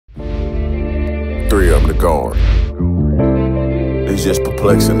three of them to guard. It's just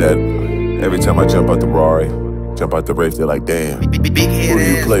perplexing that every time I jump out the Rari, jump out the race, they're like, damn, who do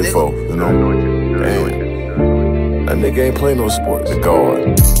you play for, you know? Damn, that nigga ain't play no sports, the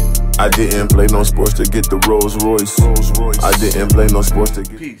guard. I didn't play no sports to get the Rolls Royce. I didn't play no sports to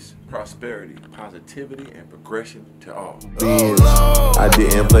get peace, prosperity, positivity, and progression to all. I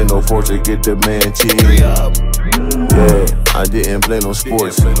didn't play no sports to get the man cheese. Yeah, I didn't play no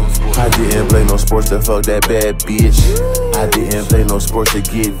sports. I didn't play no sports to fuck that bad bitch. I didn't play no sports to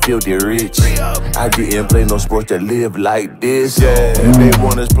get filthy rich. I didn't play no sports to live like this. Yeah, and they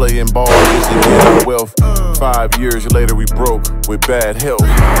want us playing ball just to get wealth. 5 years later we broke with bad health.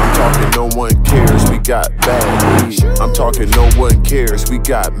 I'm talking no one cares, we got bad weed. I'm talking no one cares, we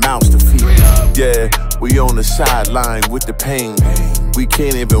got mouths to feed. Yeah, we on the sideline with the pain. We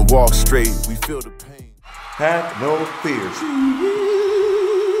can't even walk straight, we feel the pain. Have no fears.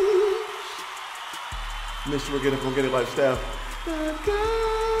 Mr. Organik Lifestyle.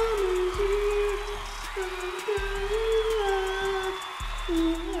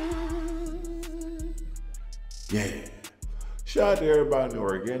 Yeah. Shout out to everybody in the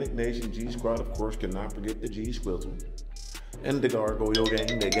Organic Nation, G Squad, of course, cannot forget the G Squilton. And the Gargoyle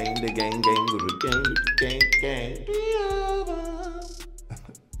gang, the gang,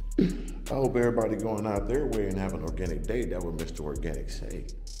 I hope everybody going out their way and have an organic day. That what Mr. Organik say.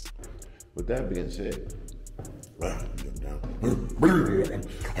 With that being said,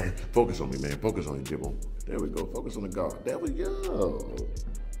 focus on me, man. Focus on you, Jibble. There we go. Focus on the God. There we go.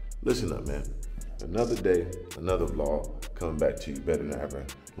 Listen up, man. Another day, another vlog, coming back to you better than I ever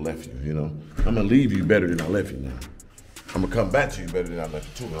left you, you know? I'm gonna leave you better than I left you now. I'm gonna come back to you better than I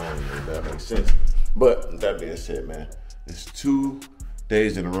left you too. I don't know if that makes sense. But with that being said, man, it's 2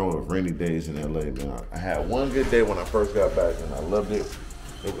 days in a row of rainy days in LA, man. I had one good day when I first got back and I loved it.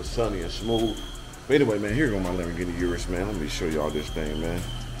 It was sunny and smooth. But anyway, man, here go my Lamborghini Urus, man. Let me show y'all this thing, man.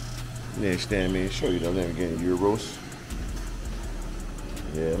 You understand me? Show you the Lamborghini Urus.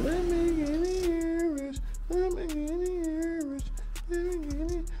 Yeah, Lamborghini Urus, Lamborghini Urus,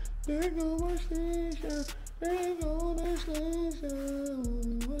 Lamborghini. There go my station, there go the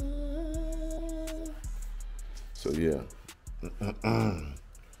station. So yeah.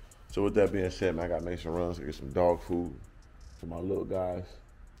 So with that being said, man, I gotta make some runs, get some dog food for my little guys,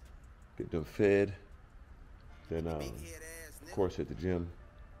 get them fed, then of course hit the gym.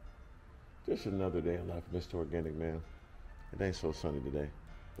 Just another day in life, Mr. Organik, man. It ain't so sunny today,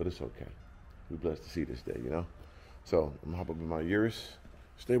 but it's okay. We blessed to see this day, you know? So I'm gonna hop up in my Urus.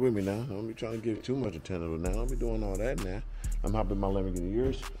 Stay with me now. Don't be trying to give too much attention to it now. Don't be doing all that now. I'm hopping in my Lamborghini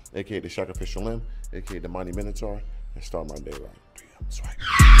Urus, aka the Sacrificial Limb, aka the Mighty Minotaur, and start my day right. Swipe.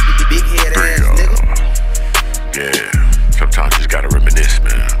 Big head ass nigga. Yeah, sometimes you just gotta reminisce,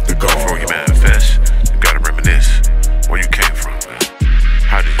 man. Before you manifest, you gotta reminisce where you came from, man.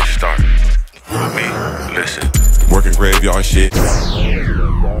 How did you start? I mean, listen, working graveyard shit.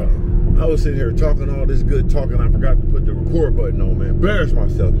 I was sitting here talking all this good talking. I forgot to put the record button on, man. Embarrassed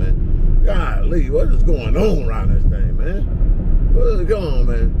myself, man. Golly, what is going on around this thing, man? What is going on,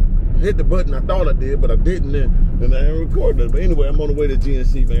 man? I hit the button. I thought I did, but I didn't. And I didn't record it. But anyway, I'm on the way to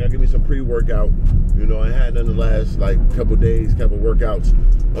GNC, man. I give me some pre-workout. You know, I had done the last couple days, couple workouts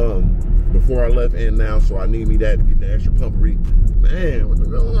before I left and now, so I need me that to give me the extra pumpery. Man, what's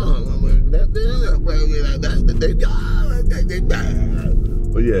going on?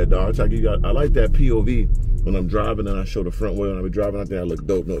 But yeah, dog, I like that POV when I'm driving and I show the front wheel and I be driving out there. I look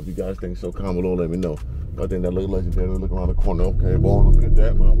dope. No, if you guys think so, comment below, let me know. I think that look legendary. Look around the corner. Okay, boy, look at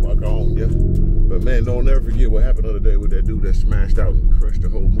that, man. Walk on, yeah. But man, don't never forget what happened the other day with that dude that smashed out and crushed the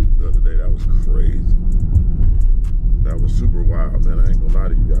whole MOOK the other day. That was crazy. That was super wild, man. I ain't gonna lie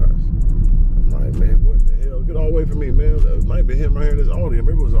to you guys. I'm like, man, what the hell? Get all away from me, man. It might be him right here in this Audi.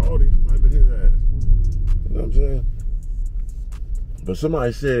 Maybe it was an Audi. It might be his ass. You know what I'm saying? But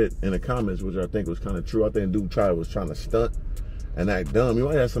somebody said in the comments, which I think was kind of true, I think dude was trying to stunt and act dumb. You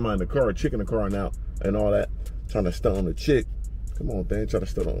might have somebody in the car, a chick in the car now, and all that, trying to stunt on the chick. Come on, thing, try to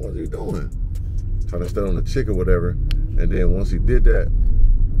stunt on, what are you doing? Trying to stunt on the chick or whatever. And then once he did that,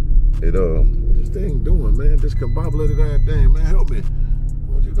 what this thing doing, man? This combobulated ass thing, man, help me.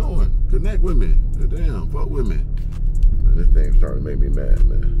 What you doing? Connect with me. Damn, fuck with me. Man, this thing started to make me mad,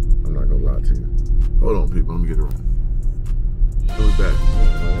 man. I'm not gonna lie to you. Hold on, people, let me get it right. We'll be back.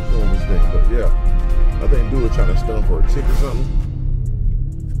 I'm doing this thing, but yeah. I think dude was trying to stunt for a chick or something.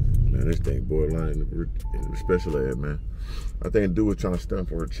 Man, this thing borderline in special ed, man. I think dude was trying to stunt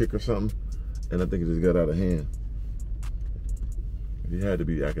for a chick or something, and I think it just got out of hand. He had to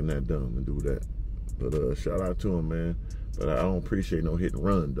be acting that dumb and do that. But shout out to him, man. But I don't appreciate no hit and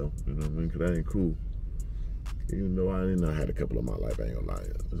run though. You know what I mean? Cause that ain't cool. Even though I had a couple of my life, I ain't gonna lie,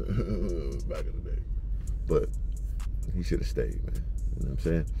 back in the day. But he should have stayed, man. You know what I'm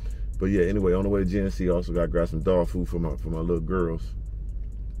saying? But yeah, anyway, on the way to GNC, also got to grab some dog food for my little girls.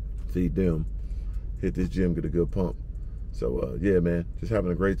 Feed them. Hit this gym, get a good pump. So yeah, man, just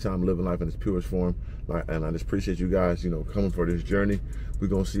having a great time living life in its purest form. And I just appreciate you guys, you know, coming for this journey. We're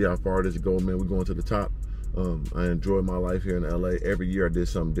gonna see how far this goes, man. We're going to the top. I enjoy my life here in LA. Every year I did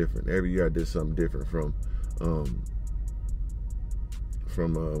something different. Every year I did something different from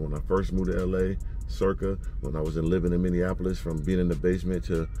when I first moved to LA, circa when I was living in Minneapolis, from being in the basement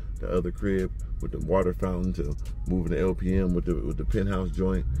to the other crib with the water fountain, to moving to LPM with the penthouse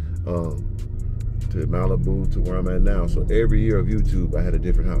joint, to Malibu, to where I'm at now. So every year of YouTube, I had a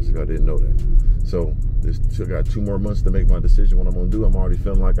different house, if I didn't know that. So I got 2 more months to make my decision what I'm gonna do. I'm already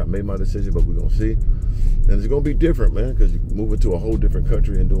feeling like I made my decision, but we're gonna see. And it's gonna be different, man, because you're moving to a whole different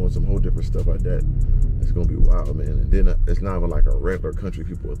country and doing some whole different stuff like that. It's gonna be wild, man. And then it's not even like a regular country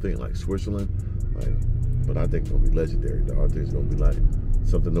people will think, like Switzerland. But I think it's gonna be legendary, dog. I think it's gonna be like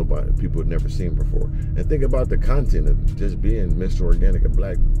something people had never seen before. And think about the content of just being Mr. Organic, a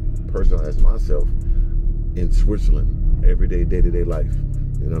black person as myself in Switzerland, everyday, day-to-day life.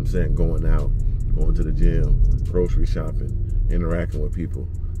 You know what I'm saying? Going out, going to the gym, grocery shopping, interacting with people.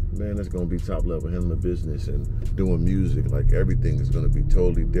 Man, that's gonna be top level, handling business and doing music. Like, everything is gonna be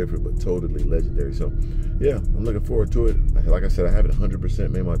totally different, but totally legendary. So yeah, I'm looking forward to it. Like I said, I haven't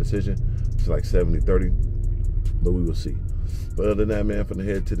 100% made my decision. It's like 70-30, but we will see. But other than that, man, I'm gonna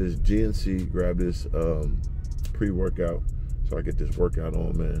head to this GNC, grab this pre-workout, so I get this workout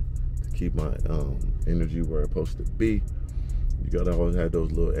on, man, to keep my energy where it's supposed to be. You gotta always have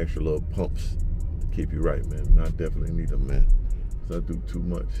those extra little pumps to keep you right, man. And I definitely need them, man. I do too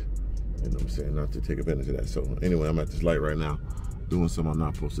much, you know what I'm saying, not to take advantage of that. So anyway, I'm at this light right now, doing something I'm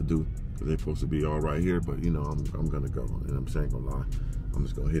not supposed to do, because they're supposed to be all right here, but you know, I'm gonna go, and I'm saying, gonna lie, I'm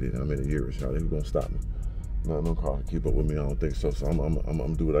just gonna hit it. I'm in a year, so they're gonna stop me. No car can keep up with me, I don't think so. So I'm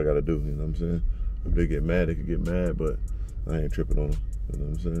gonna do what I gotta do, you know what I'm saying? If they get mad, they can get mad, but I ain't tripping on them. You know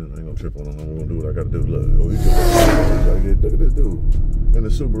what I'm saying? I ain't gonna trip on them. I'm gonna do what I gotta do. Look, look at this dude in the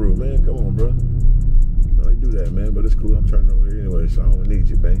Subaru, man. Come on, bro. No, you do that, man, but it's cool. I'm turning over here anyway, so I don't need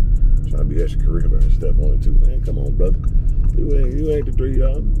you, man. I'm trying to be extracurricular and stuff on it too, man. Come on, brother. You ain't the 3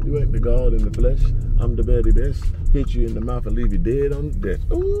 y'all. You ain't the God in the flesh. I'm the very best. Hit you in the mouth and leave you dead on the desk.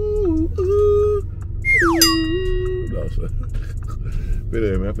 Ooh, ooh, ooh. No, sir. But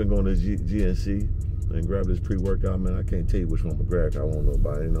anyway, man, I'm finna go on this GNC and grab this pre-workout, man. I can't tell you which one I'm gonna grab. I won't know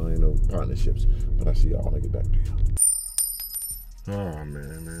about it. You know, ain't no partnerships. But I see y'all when I get back to you. Oh,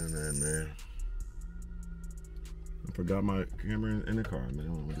 man. I forgot my camera in the car, man.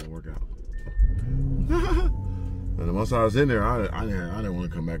 I want to work out. And once I was in there, I didn't want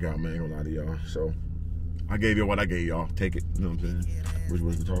to come back out, man. I ain't gonna lie to y'all. So I gave you what I gave y'all. Take it. You know what I'm saying? Which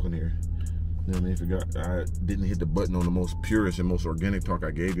was the talking here. You know what I mean? Forgot I didn't hit the button on the most purest and most organic talk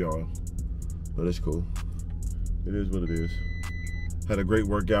I gave y'all. But it's cool. It is what it is. Had a great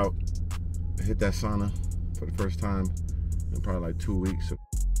workout. Hit that sauna for the first time in probably like 2 weeks.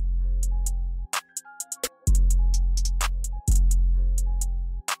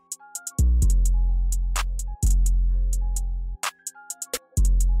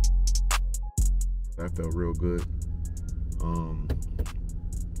 That felt real good.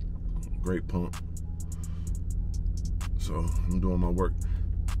 Great pump. So I'm doing my work.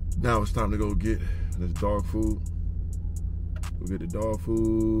 Now it's time to go get this dog food. Go get the dog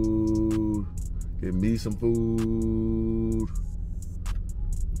food. Get me some food.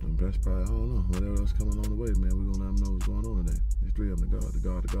 And Best Buy, I don't know. Whatever else coming on the way, man. We're gonna let them know what's going on today. There's 3 of them. The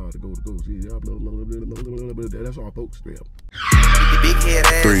God. See, yeah, blah, blah, blah, blah. That's all, folks. 3 of them.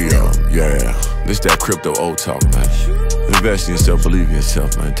 3 of them, yeah. This that crypto old talk, man. Invest in yourself, believe in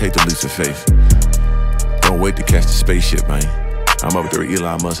yourself, man. Take the leaps of faith. Don't wait to catch the spaceship, man. I'm up there with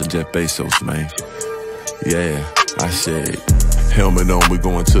Elon Musk and Jeff Bezos, man. Yeah, I said, helmet on, we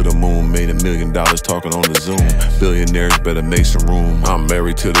going to the moon. Made $1 million talking on the Zoom. Billionaires better make some room. I'm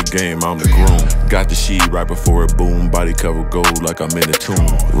married to the game, I'm the groom. Got the sheet right before it boom. Body cover gold like I'm in a tomb.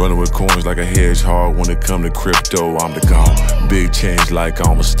 Running with coins like a hedgehog. When it come to crypto, I'm the god. Big change like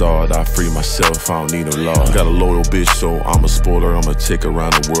I'm a star. I free myself, I don't need no law. Got a loyal bitch, so I'm a spoiler. I'ma take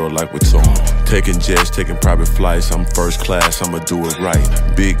around the world like with Tom. Taking jets, taking private flights. I'm first class, I'ma do it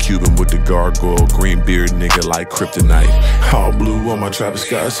right. Big Cuban with the gargoyle. Green beard nigga like kryptonite. All blue on my Travis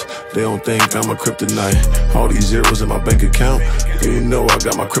Scotts. They don't think I'm a kryptonite. All these zeros in my bank account. You know I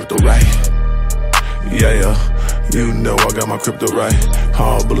got my crypto right. Yeah, you know I got my crypto right.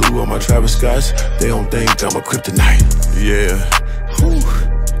 All blue on my Travis Scotts. They don't think I'm a kryptonite. Yeah. Whew.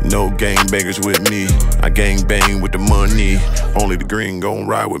 No gangbangers with me. I gang bang with the money. Only the green gon'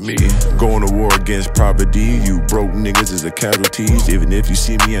 ride with me. Going to war against poverty. You broke niggas is a casualties. Even if you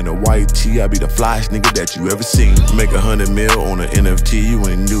see me in a white tee, I be the flyest nigga that you ever seen. Make 100 mil on an NFT. You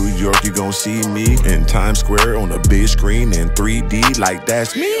in New York, you gon' see me in Times Square on a big screen in 3D. Like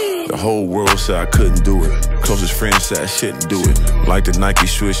that's me. The whole world said I couldn't do it. Closest friends said I shouldn't do it. Like the Nike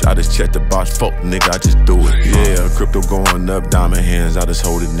switch, I just checked the box. Fuck nigga, I just do it. Yeah, crypto going up, diamond hands. I just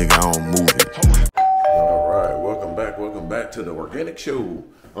hold it, nigga, I don't move it. Alright, welcome back to the Organic Show.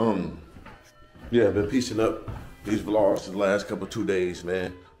 Yeah, I've been piecing up these vlogs the last couple 2 days,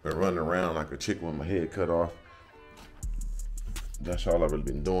 man. Been running around like a chicken with my head cut off. That's all I've really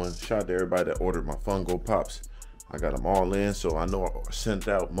been doing. Shout out to everybody that ordered my Fungo Pops. I got them all in, so I know I sent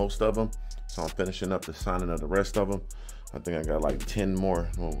out most of them. So I'm finishing up the signing of the rest of them. I think I got like 10 more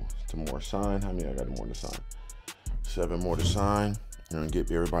to more sign. How many I got more to sign? 7 more to sign. And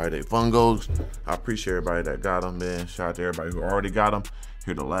get everybody their Fungos. I appreciate everybody that got them, man. Shout out to everybody who already got them.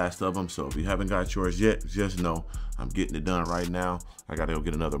 Here the last of them. So if you haven't got yours yet, just know I'm getting it done right now. I gotta go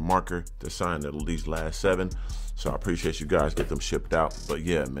get another marker to sign at least last 7. So I appreciate you guys get them shipped out. But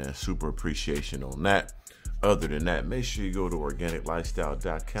yeah, man, super appreciation on that. Other than that, make sure you go to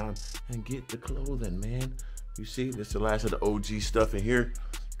organiclifestyle.com and get the clothing, man. You see, this is the last of the OG stuff in here.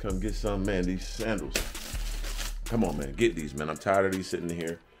 Come get some, man, these sandals. Come on, man, get these, man. I'm tired of these sitting in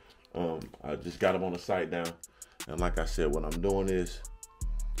here. I just got them on the site now. And like I said, what I'm doing is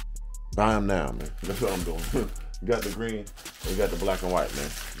buy them now, man. That's what I'm doing. You got the green, you got the black and white, man.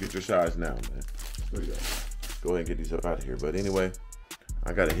 Get your size now, man. There you go. Go ahead and get these up out of here. But anyway,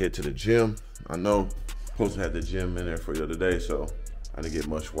 I got to head to the gym. I know supposed to have the gym in there for the other day, so I didn't get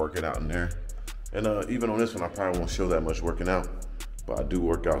much working out in there. And even on this one, I probably won't show that much working out. But I do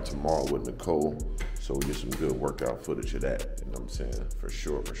work out tomorrow with Nicole, so we get some good workout footage of that. You know what I'm saying? For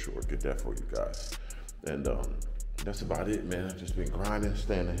sure. Get that for you guys. And that's about it, man. I've just been grinding,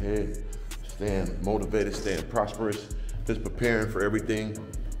 staying ahead, staying motivated, staying prosperous, just preparing for everything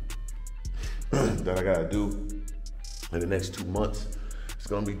that I gotta do in the next 2 months. It's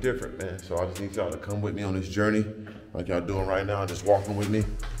gonna be different, man. So I just need y'all to come with me on this journey, like y'all doing right now, just walking with me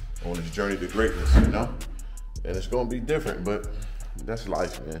on this journey to greatness, you know? And it's gonna be different, but that's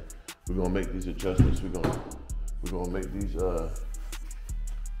life, man. We're gonna make these adjustments. We're gonna make these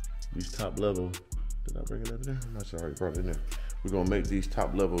top level. Did I bring it up there? I'm not sure I already brought it in there. We're gonna make these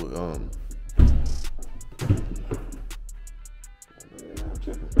top level. Hold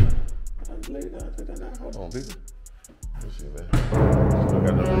on, people. Let's see, man. Still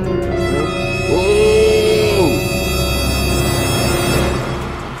got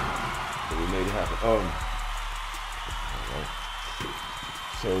so we made it happen.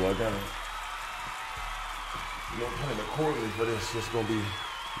 So I gotta, plan accordingly for this. It's gonna be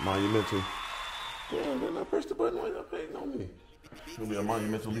monumental. Damn, then I pressed the button while y'all paying on me. It's gonna be a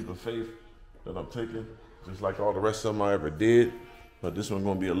monumental leap of faith that I'm taking, just like all the rest of them I ever did. But this one's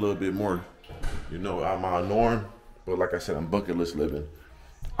gonna be a little bit more, out of my norm. But like I said, I'm bucket list living.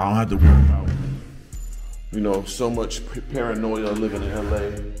 I don't have to worry about, so much paranoia living in LA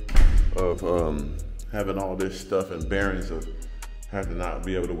of having all this stuff and bearings of having to not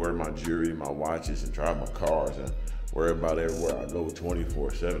be able to wear my jewelry, my watches, and drive my cars and worry about everywhere I go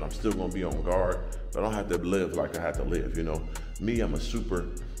 24/7. I'm still gonna be on guard, but I don't have to live like I have to live, Me, I'm a super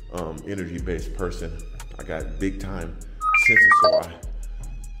energy-based person. I got big time senses, so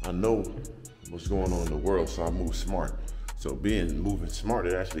I know what's going on in the world, so I move smart. So moving smart,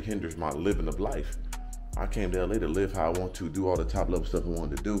 it actually hinders my living of life. I came to LA to live how I want to, do all the top level stuff I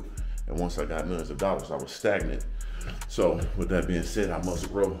wanted to do. And once I got millions of dollars, I was stagnant. So with that being said, I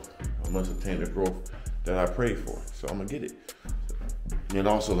must grow. I must attain the growth that I prayed for. So I'm gonna get it. And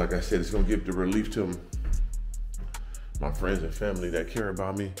also, like I said, it's gonna give the relief to my friends and family that care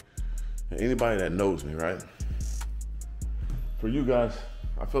about me. And anybody that knows me, right? For you guys,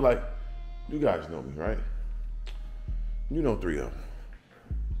 I feel like you guys know me, right? You know 3 of them.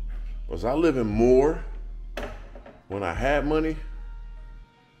 Was I living more when I had money?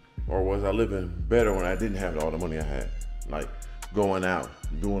 Or was I living better when I didn't have all the money I had? Like going out,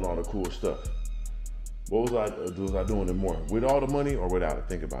 doing all the cool stuff. What was I doing it more? With all the money or without it?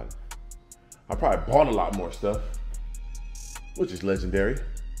 Think about it. I probably bought a lot more stuff, which is legendary.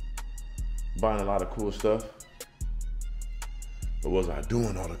 Buying a lot of cool stuff. But was I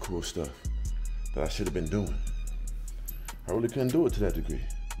doing all the cool stuff that I should have been doing? I really couldn't do it to that degree,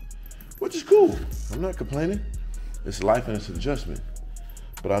 which is cool. I'm not complaining. It's life and it's an adjustment.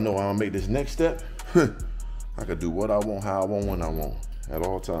 But I know I'll make this next step. I could do what I want, how I want, when I want, at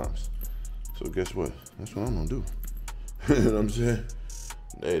all times. So guess what? That's what I'm gonna do. You know what I'm saying?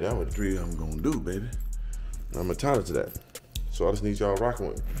 Hey, that what 3 I'm gonna do, baby. I'm entitled to that. So I just need y'all rocking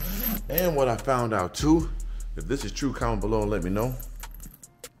with me. And what I found out too, if this is true, comment below and let me know,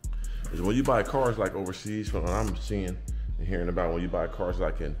 is when you buy cars like overseas, from what I'm seeing and hearing about, when you buy cars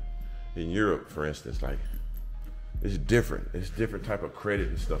like in Europe, for instance, like it's different. It's different type of credit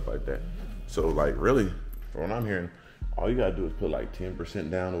and stuff like that. So like really, from what I'm hearing, all you gotta do is put like 10%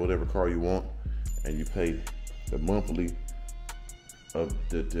 down or whatever car you want, and you pay the monthly of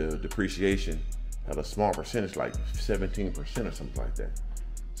the depreciation at a small percentage, like 17% or something like that.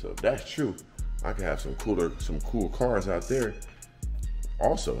 So if that's true, I could have some cool cars out there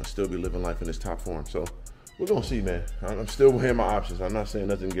also and still be living life in this top form. So we're gonna see, man. I'm still weighing my options. I'm not saying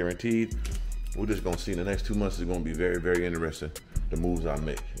nothing guaranteed. We're just gonna see. The next 2 months is gonna be very, very interesting, the moves I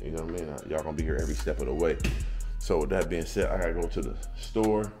make. You know what I mean? Y'all gonna be here every step of the way. So with that being said, I gotta go to the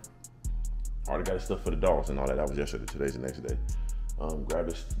store. Already got the stuff for the dogs and all that. That was yesterday. Today's the next day.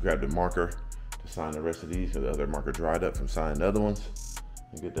 Grab the marker to sign the rest of these, because the other marker dried up from signing the other ones,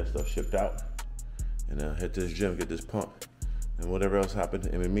 and get that stuff shipped out. And head to this gym, get this pump, and whatever else happened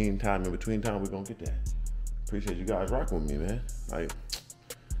in the meantime, in between time, we're gonna get that. Appreciate you guys rocking with me, man. Like,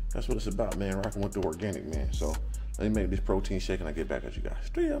 that's what it's about, man. Rocking with the organic, man. So let me make this protein shake and I get back at you guys.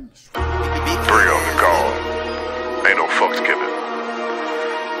 3 of them. 3 on the guard. Ain't no fucks given.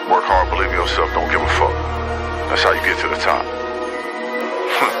 Work hard, believe in yourself, don't give a fuck. That's how you get to the top.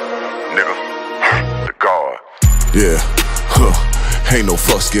 Nigga. The guard. Yeah, ain't no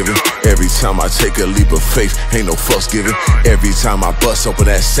fucks given. Every time I take a leap of faith, ain't no fucks given. Every time I bust open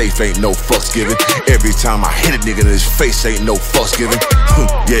that safe, ain't no fucks given. Every time I hit a nigga in his face, ain't no fucks given.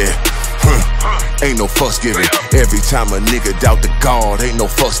 Yeah, ain't no fucks given. Every time a nigga doubt the God, ain't no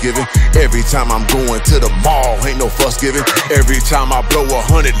fucks given. Every time I'm going to the mall, ain't no fucks given. Every time I blow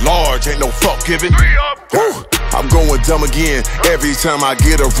 100 large, ain't no fuck given. I'm going dumb again. Every time I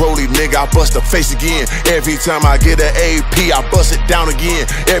get a rollie, nigga, I bust the face again. Every time I get an AP, I bust it down again.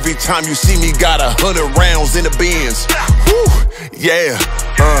 Every time you see me, got 100 rounds in the bins. Yeah,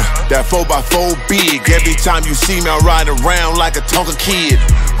 that 4x4 big. Every time you see me, I ride around like a Tonka kid.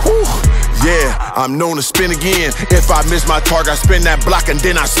 Yeah, I'm known to spin again. If I miss my target, I spin that block and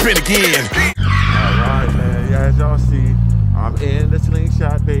then I spin again. Alright, man, yeah, as y'all see, I'm in the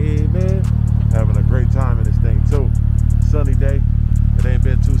slingshot, baby. Having a great time in this thing too. Sunny day. It ain't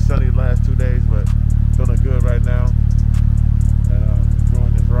been too sunny the last 2 days, but feeling good right now. And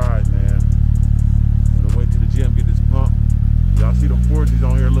enjoying this ride, man. On the way to the gym, get this pump. Y'all see the 40s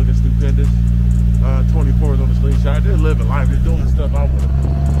on here looking stupendous. 24s on the slingshot. They're living life. They're doing stuff I want to do.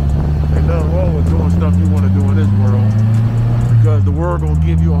 Ain't nothing wrong with doing stuff you want to do in this world, because the world gonna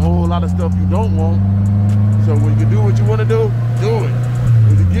give you a whole lot of stuff you don't want. So when you can do what you want to do it.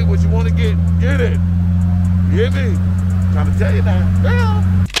 When you get what you want to get it. You hear me? Trying to tell you that.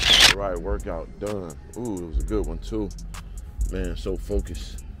 Yeah. All right, workout done. Ooh, it was a good one too. Man, so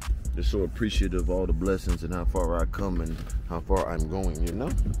focused. Just so appreciative of all the blessings and how far I come and how far I'm going, you know?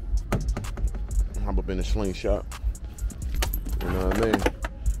 I'm up in the slingshot. You know what I mean?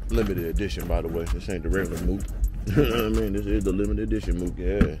 Limited edition, by the way. This ain't the regular MOOK. You know what I mean? This is the limited edition MOOK,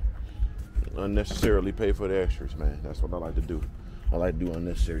 yeah. Unnecessarily pay for the extras, man. That's what I like to do. I like to do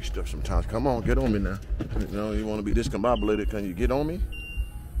unnecessary stuff sometimes. Come on, get on me now. You know, you want to be discombobulated, can you get on me?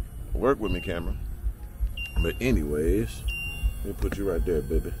 Work with me, camera. But anyways, let me put you right there,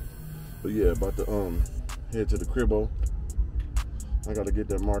 baby. But yeah, about to head to the cribbo. I gotta get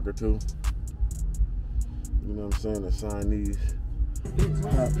that marker too. You know what I'm saying? To sign these.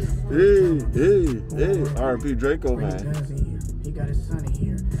 Hey, R.P. Draco, man. He got his son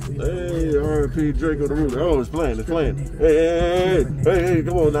here. Hey, R.P. Draco the ruler. Oh, it's playing. Hey,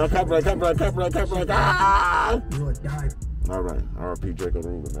 come on now. Copyright. Ah! All right, R.P. Draco the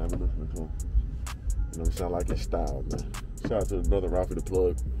ruler, man. I've been listening to him. You know, it sound like his style, man. Shout out to his brother, Ralphie the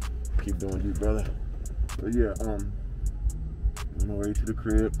Plug. Keep doing you, brother. But yeah, on my way to the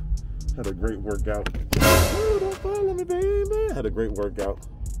crib. Had a great workout. Oh, don't follow me, baby. Had a great workout.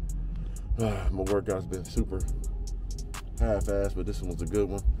 My workout's been super half-assed, but this one was a good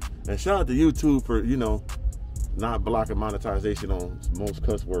one. And shout out to YouTube for, you know, not blocking monetization on most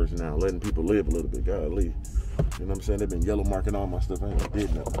cuss words now, letting people live a little bit. Golly. You know what I'm saying? They've been yellow marking all my stuff. I ain't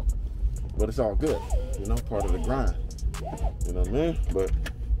did nothing. But it's all good. You know, part of the grind. You know what I mean? But,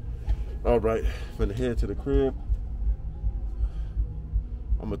 all right. Finna head to the crib.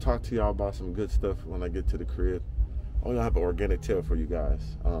 I'm gonna talk to y'all about some good stuff when I get to the crib. Oh, y'all have an organic tail for you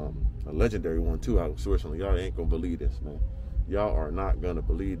guys. A legendary one too, unfortunately. Y'all ain't gonna believe this, man. Y'all are not gonna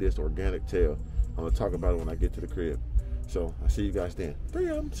believe this organic tail. I'm gonna talk about it when I get to the crib. So I see you guys then. 3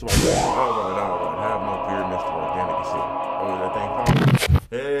 of them. So all right. Have no fear, Mr. Organic is here. Oh, that thing follow me?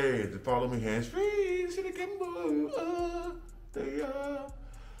 Hey, to follow me hands free. See the gimbal.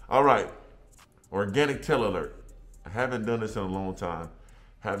 All right. Organic tail alert. I haven't done this in a long time.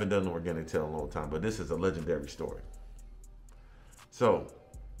 Haven't done an organic tail in a long time, but this is a legendary story. So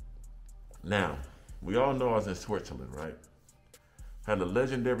now we all know I was in Switzerland, right? Had a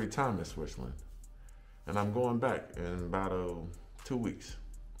legendary time in Switzerland. And I'm going back in about 2 weeks.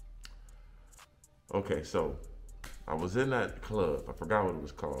 Okay, so I was in that club. I forgot what it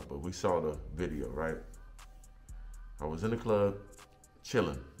was called, but we saw the video, right? I was in the club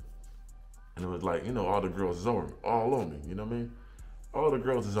chilling. And it was like, you know, all the girls is all on me, you know what I mean? All the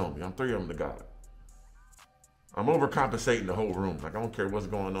girls is on me. I'm 3 of them to God. I'm overcompensating the whole room. Like, I don't care what's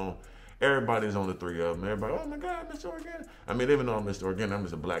going on. Everybody's on the 3 of them. Everybody, oh my God, Mr. Organic. I mean, even though I'm Mr. Organic, I'm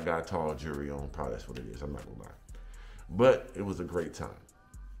just a black guy, tall, jewelry on. Probably that's what it is. I'm not gonna lie. But it was a great time.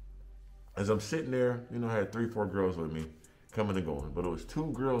 As I'm sitting there, you know, I had 3, 4 girls with me coming and going. But it was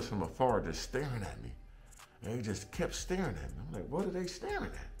 2 girls from afar just staring at me. And they just kept staring at me. I'm like, what are they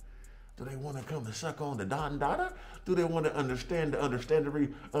staring at? Do they want to come to suck on the Don Dada? Do they want to understand the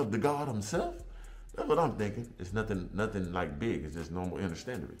understandery of the God himself? That's what I'm thinking. It's nothing like big. It's just normal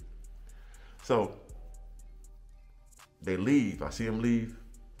understandery. So they leave. I see them leave.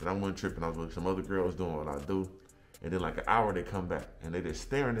 And I went tripping. I was with some other girls doing what I do. And then like an hour they come back. And they just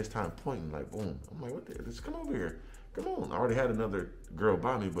staring this time, pointing like, boom. I'm like, what the? Just come over here. Come on. I already had another girl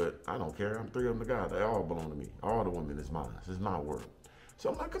by me, but I don't care. I'm 3 of them to God. They all belong to me. All the women is mine. This is my world.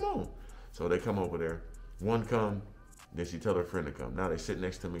 So I'm like, come on. So they come over there. One come, then she tell her friend to come. Now they sit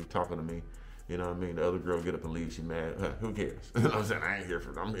next to me, talking to me. You know what I mean? The other girl get up and leave. She mad. Who cares? You know what I'm saying?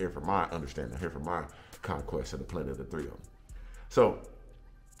 I'm here for my understanding. I'm here for my conquest of the planet of the 3 of them. So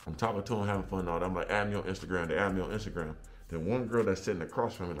I'm talking to them, having fun and all that. I'm like, add me on Instagram. They add me on Instagram. Then one girl that's sitting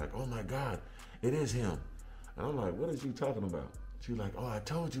across from me like, oh my God, it is him. And I'm like, what is you talking about? She's like, oh, I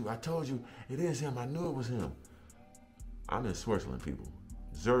told you, it is him. I knew it was him. I'm in Switzerland, people.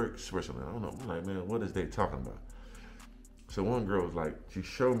 Zurich, Switzerland. I don't know. I'm like, man, what is they talking about? So one girl was like, she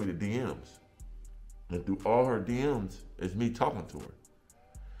showed me the DMs. And through all her DMs, it's me talking to her.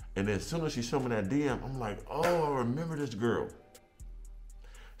 And then as soon as she showed me that DM, I'm like, oh, I remember this girl.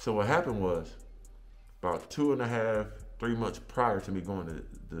 So what happened was, about 2.5, 3 months prior to me going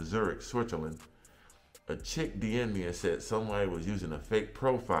to Zurich, Switzerland, a chick DM'd me and said somebody was using a fake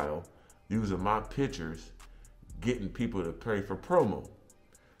profile, using my pictures, getting people to pay for promo.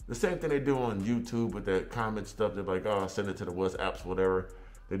 The same thing they do on YouTube with that comment stuff. They're like, oh, send it to the WhatsApps, whatever.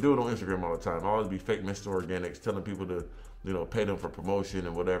 They do it on Instagram all the time. Always be fake Mr. Organics, telling people to, you know, pay them for promotion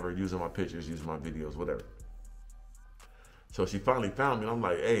and whatever, using my pictures, using my videos, whatever. So she finally found me, and I'm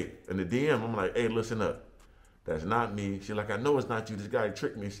like, hey, in the DM, I'm like, hey, listen up. That's not me. She's like, I know it's not you. This guy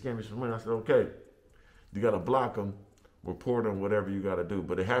tricked me, scammed me some money. I said, okay, you got to block him, report him, whatever you got to do.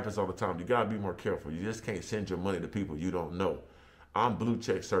 But it happens all the time. You got to be more careful. You just can't send your money to people you don't know. I'm blue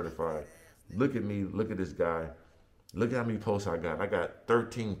check certified. Look at me. Look at this guy. Look at how many posts I got. I got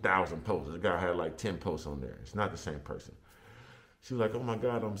 13,000 posts. This guy had like 10 posts on there. It's not the same person. She was like, oh my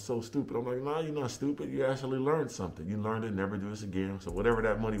God, I'm so stupid. I'm like, no, you're not stupid. You actually learned something. You learned it, never do this again. So whatever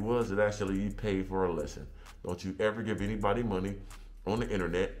that money was, it actually you paid for a lesson. Don't you ever give anybody money on the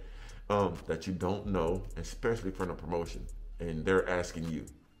internet that you don't know, especially for a promotion, and they're asking you.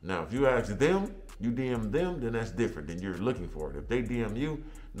 Now, if you ask them, you DM them, then that's different. Then you're looking for it. If they DM you,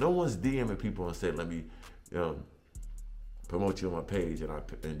 no one's DMing people and saying, let me promote you on my page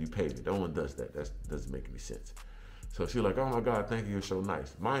and you pay me. No one does that. That doesn't make any sense. So she was like, oh my God, thank you, you're so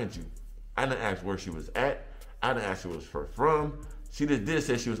nice. Mind you, I didn't ask where she was at. I didn't ask who was from. She just did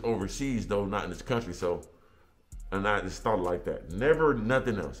say she was overseas, though, not in this country. So, and I just thought like that. Never,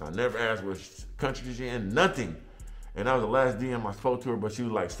 nothing else. I never asked what country she's in, nothing. And that was the last DM I spoke to her, but she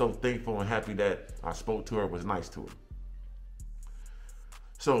was like so thankful and happy that I spoke to her, was nice to her.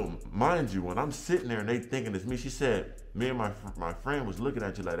 So, mind you, when I'm sitting there and they thinking it's me, she said, me and my friend was looking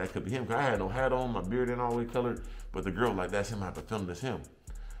at you like that could be him. Cause I had no hat on, my beard ain't all the way colored, but the girl like, that's him, I have to film this him.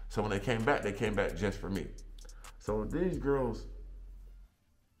 So when they came back just for me. So these girls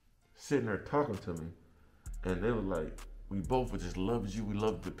sitting there talking to me, and they were like, we both just loved you. We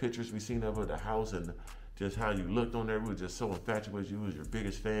loved the pictures we seen of her, the house, and just how you looked on there. We were just so infatuated. You was your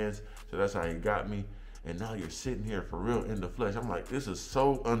biggest fans. So that's how you got me. And now you're sitting here for real in the flesh. I'm like, this is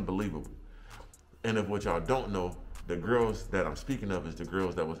so unbelievable. And if what y'all don't know, the girls that I'm speaking of is the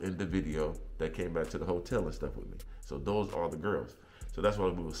girls that was in the video that came back to the hotel and stuff with me. So those are the girls. So that's why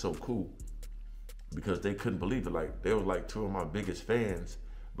we were so cool, because they couldn't believe it. Like, they were like 2 of my biggest fans,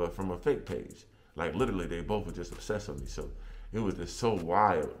 but from a fake page. Like literally, they both were just obsessed with me. So it was just so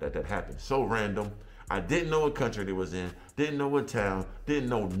wild that happened. So random. I didn't know what country they was in, didn't know what town, didn't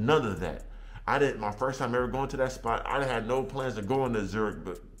know none of that. My first time ever going to that spot, I had no plans of going to Zurich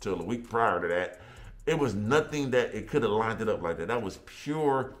but till a week prior to that. It was nothing that it could have lined it up like that. That was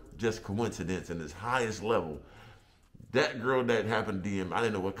pure just coincidence in its highest level. That girl that happened to DM, I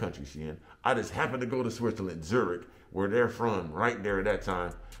didn't know what country she in. I just happened to go to Switzerland, Zurich, where they're from, right there at that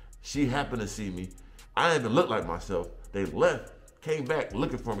time. She happened to see me. I didn't even look like myself. They left, came back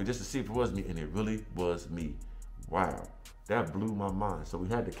looking for me just to see if it was me, and it really was me. Wow, that blew my mind. So we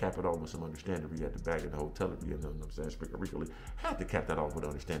had to cap it off with some understanding. We had to bag in the hotel, you know what I'm saying, speaking had to cap that off with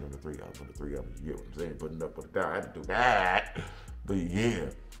understanding of the three of them, you get what I'm saying, putting up with it down. I had to do that. But yeah,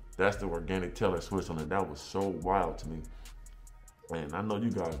 that's the Organik Tail in Switzerland. That was so wild to me. And I know you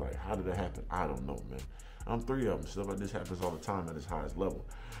guys like, how did that happen? I don't know, man. I'm three of them. Stuff like this happens all the time at its highest level.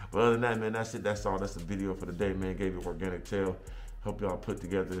 But other than that, man, that's it. That's all. That's the video for the day, man. Gave you Organik Tail. Hope y'all put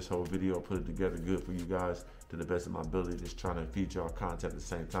together this whole video, put it together good for you guys to the best of my ability. Just trying to feed y'all content at the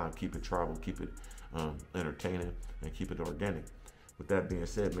same time. Keep it tribal, keep it entertaining, and keep it organic. With that being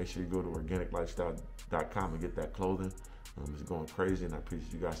said, make sure you go to organiclifestyle.com and get that clothing. It's going crazy, and I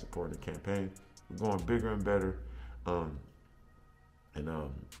appreciate you guys supporting the campaign. We're going bigger and better.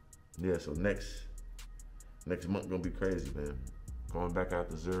 Yeah, so next month gonna be crazy, man. Going back out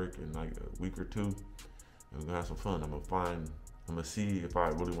to Zurich in like a week or two, and we're gonna have some fun. I'm gonna see if I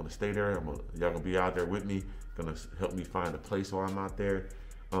really want to stay there. Y'all gonna be out there with me, gonna help me find a place while I'm out there.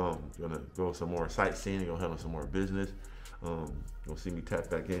 Gonna go some more sightseeing, gonna handle some more business. Gonna see me tap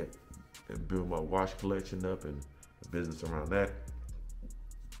back in and build my watch collection up and the business around that.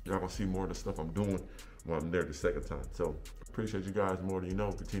 Y'all gonna see more of the stuff I'm doing while I'm there the second time. So appreciate you guys more than you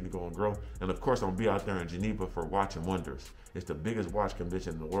know. Continue to go and grow. And of course, I'm gonna be out there in Geneva for Watch and Wonders. It's the biggest watch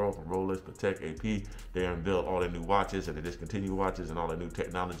convention in the world from Rolex, Patek, AP. They unveiled all their new watches and the discontinued watches and all the new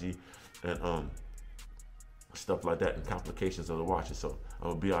technology and stuff like that and complications of the watches. So I'm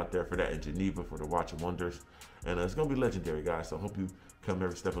gonna be out there for that in Geneva for the Watch and Wonders. And it's gonna be legendary, guys. So I hope you come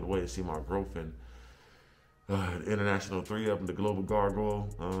every step of the way to see my growth and the international 3-up and the global Gargoyle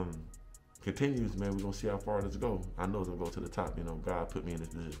continues, man. We're gonna see how far this go. I know it's gonna go to the top. You know, God put me in this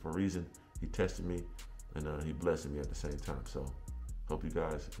position for a reason. He tested me and he blessed me at the same time. So hope you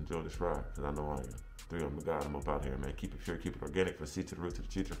guys enjoy this ride, because I know I am. 3-up the God, I'm up out here, man. Keep it pure, keep it organic, from seed to the root to the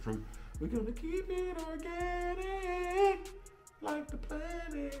future fruit. We're gonna keep it organic like the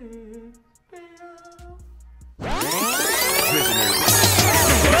planet.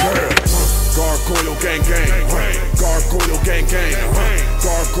 Gargoyle gang gang, Gargoyle gang gang,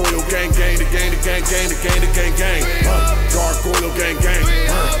 Gargoyle gang gang, the gang, the gang gang, the gang, the gang gang, Gargoyle gang gang,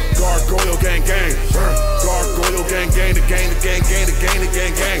 Gargoyle gang gang, Gargoyle gang gang, the gang, the gang.